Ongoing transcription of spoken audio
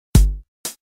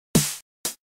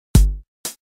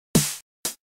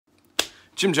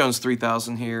Jim Jones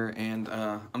 3000 here, and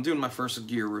I'm doing my first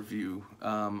gear review.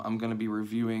 I'm going to be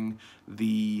reviewing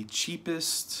the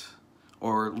cheapest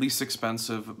or least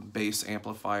expensive bass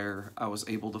amplifier I was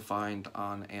able to find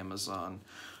on Amazon.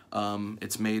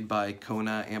 It's made by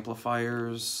Kona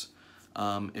Amplifiers.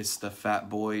 It's the Fat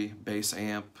Boy bass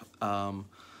amp,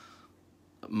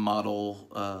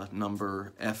 model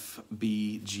number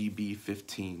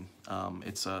FBGB15.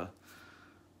 It's a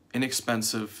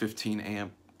inexpensive 15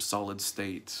 amp solid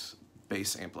state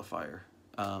bass amplifier.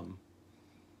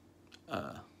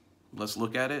 Let's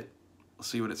look at it,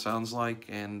 see what it sounds like,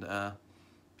 and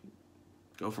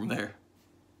go from there.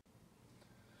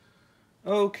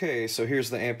 Okay, so here's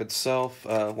the amp itself.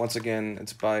 Once again,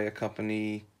 it's by a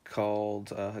company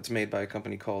called, it's made by a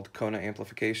company called Kona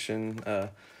Amplification.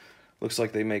 Looks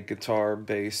like they make guitar,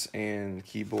 bass, and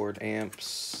keyboard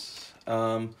amps.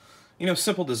 You know,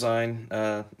 simple design.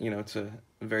 You know, it's a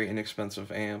very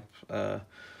inexpensive amp.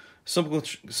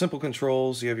 Simple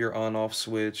controls. You have your on-off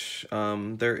switch.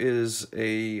 There is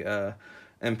a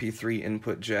MP3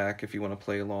 input jack if you want to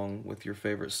play along with your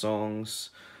favorite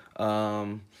songs.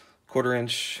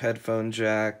 1/4-inch headphone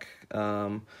jack.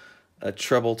 A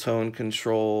treble tone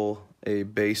control. A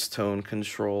bass tone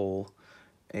control.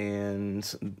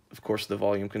 And of course the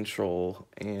volume control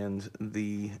and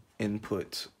the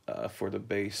input for the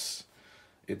bass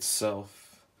itself.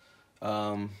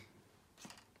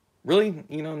 Really,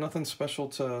 you know, nothing special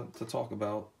to talk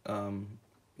about,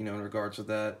 you know, in regards to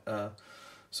that.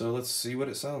 So let's see what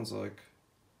it sounds like.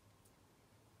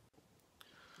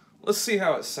 Let's see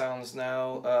how it sounds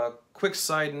now. Quick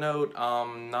side note,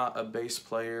 I'm not a bass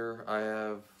player. I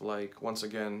have, like, once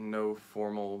again, no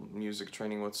formal music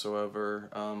training whatsoever.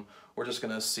 We're just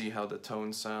gonna see how the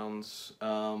tone sounds.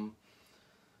 And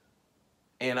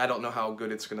I don't know how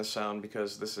good it's gonna sound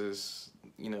because this is,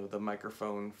 you know, the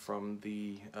microphone from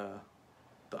the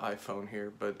iPhone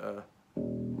here. But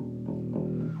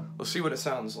we'll see what it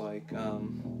sounds like.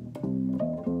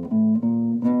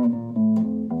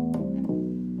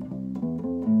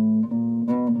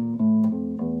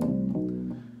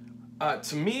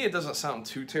 To me, it doesn't sound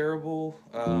too terrible.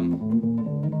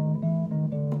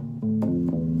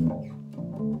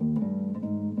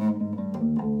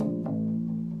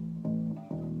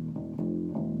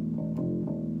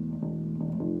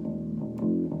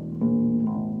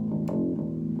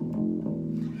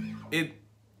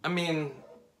 I mean,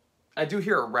 I do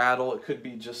hear a rattle. It could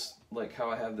be just like how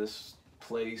I have this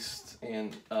placed,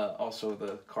 and also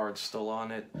the card's still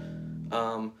on it.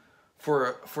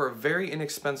 For a very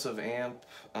inexpensive amp,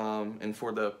 and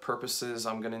for the purposes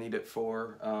I'm gonna need it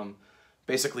for,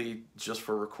 basically just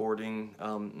for recording,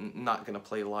 not gonna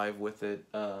play live with it.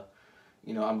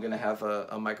 You know, I'm gonna have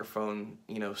a microphone,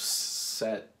 you know,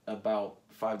 set about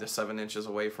 5 to 7 inches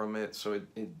away from it, so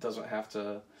it doesn't have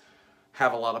to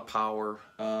have a lot of power.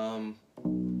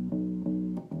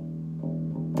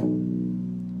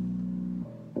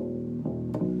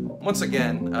 Once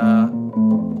again,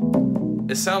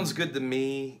 it sounds good to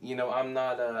me. You know, I'm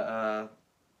not a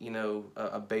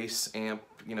bass amp,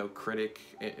 you know, critic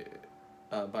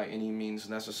by any means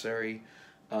necessary.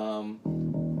 Playing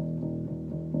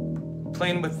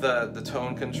with the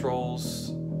tone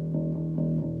controls,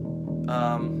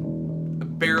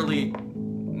 barely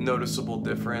noticeable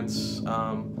difference.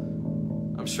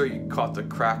 I'm sure you caught the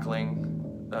crackling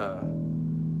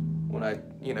when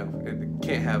you know, it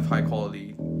can't have high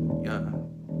quality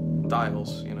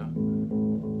dials, you know.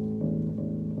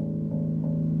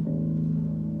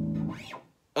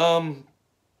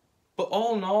 But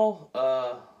all in all,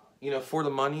 you know, for the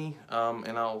money, and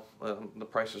the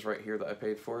price is right here that I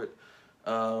paid for it.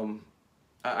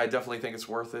 I definitely think it's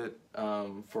worth it.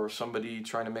 For somebody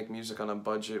trying to make music on a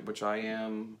budget, which I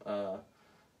am,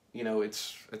 you know,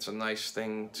 it's a nice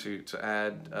thing to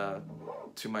add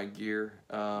to my gear,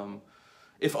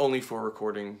 if only for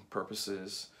recording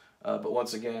purposes. But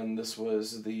once again, this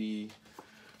was the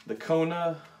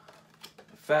Kona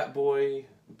Fat Boy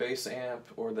bass amp,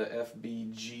 or the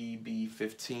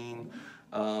FBGB15.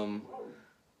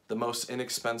 The most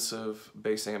inexpensive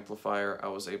bass amplifier I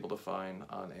was able to find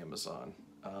on Amazon.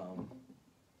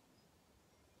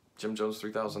 Jim Jones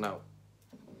 3000 out.